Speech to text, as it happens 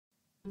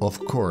Of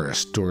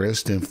course,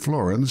 tourists in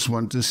Florence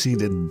want to see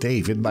the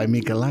David by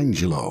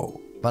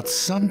Michelangelo, but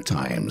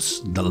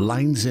sometimes the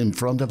lines in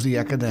front of the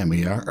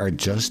Accademia are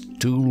just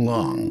too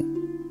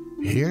long.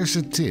 Here's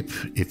a tip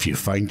if you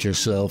find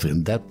yourself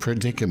in that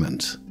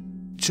predicament.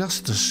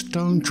 Just a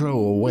stone throw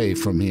away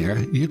from here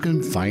you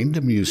can find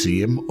the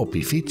museum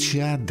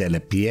Opificio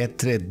delle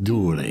pietre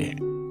dure,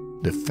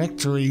 the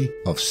factory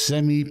of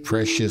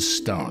semi-precious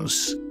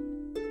stones.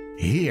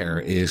 Here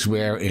is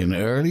where in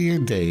earlier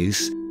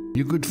days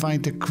you could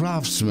find the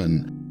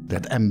craftsmen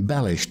that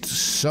embellished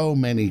so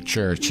many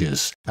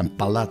churches and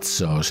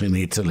palazzos in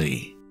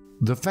Italy.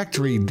 The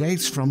factory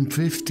dates from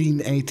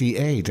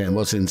 1588 and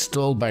was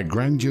installed by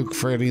Grandduke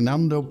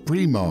Ferdinand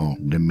I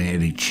de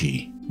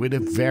Medici, with a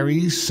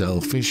very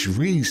selfish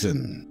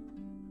reason.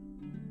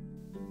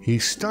 He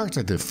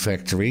started the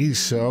factory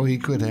so he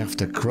could have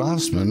the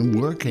craftsmen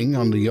working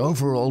on the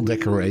overall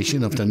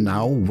decoration of the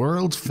now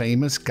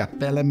world-famous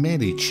Cappella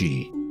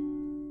Medici.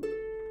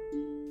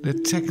 The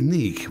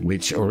technique,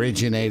 which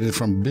originated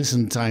from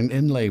Byzantine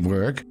inlay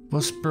work,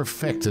 was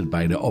perfected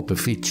by the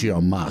opificio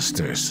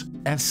masters,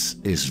 as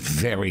is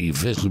very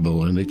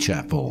visible in the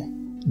chapel.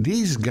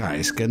 These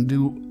guys can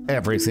do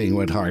everything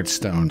with hard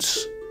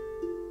stones,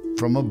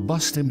 from a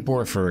bust in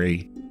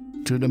porphyry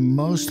to the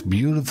most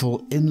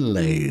beautiful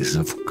inlays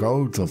of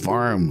coat of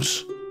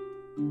arms,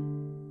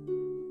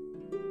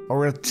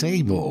 or a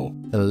table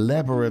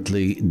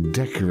elaborately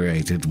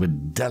decorated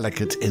with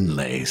delicate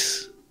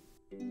inlays.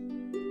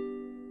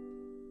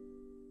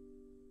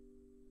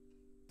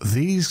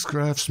 These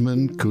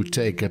craftsmen could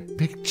take a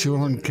picture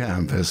on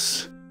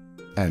canvas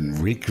and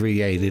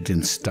recreate it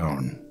in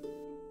stone.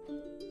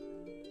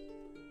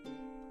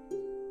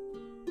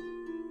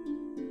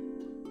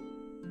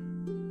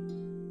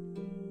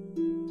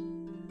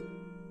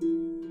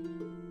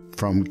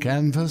 From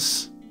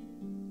canvas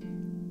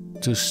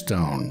to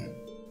stone.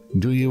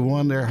 Do you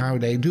wonder how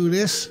they do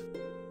this?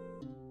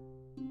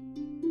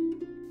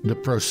 The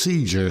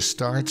procedure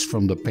starts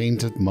from the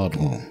painted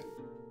model.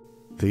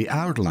 The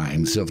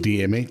outlines of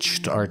the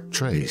image are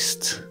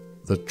traced.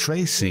 The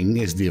tracing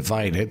is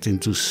divided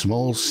into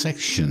small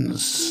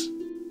sections.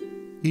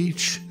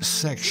 Each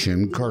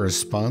section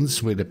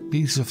corresponds with a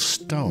piece of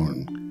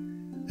stone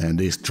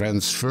and is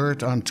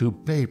transferred onto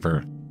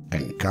paper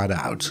and cut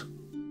out.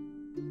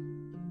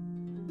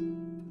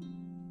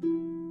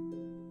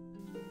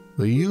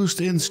 The used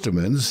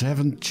instruments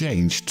haven't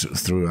changed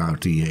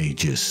throughout the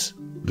ages.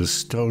 The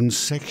stone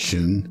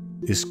section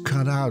is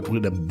cut out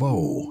with a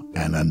bow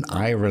and an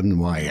iron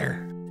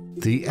wire.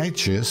 The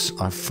edges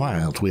are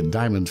filed with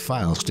diamond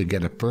files to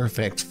get a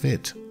perfect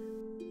fit.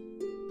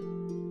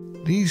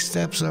 These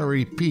steps are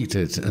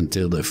repeated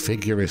until the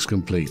figure is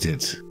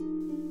completed.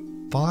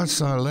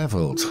 Parts are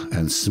leveled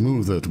and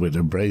smoothed with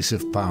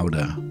abrasive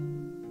powder,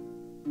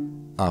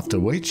 after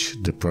which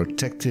the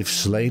protective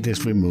slate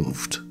is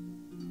removed.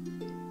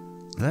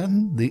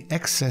 Then the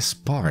excess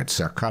parts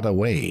are cut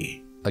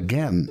away.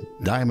 Again,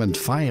 diamond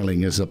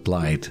filing is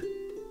applied.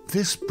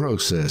 This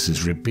process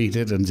is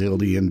repeated until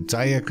the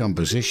entire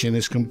composition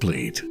is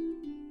complete.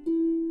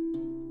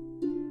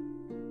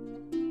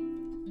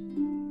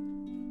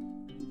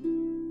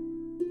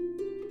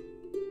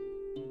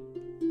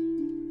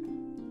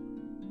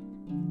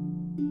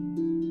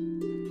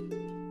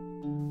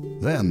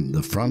 Then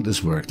the front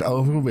is worked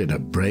over with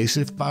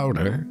abrasive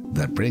powder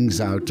that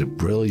brings out the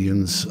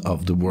brilliance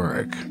of the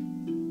work.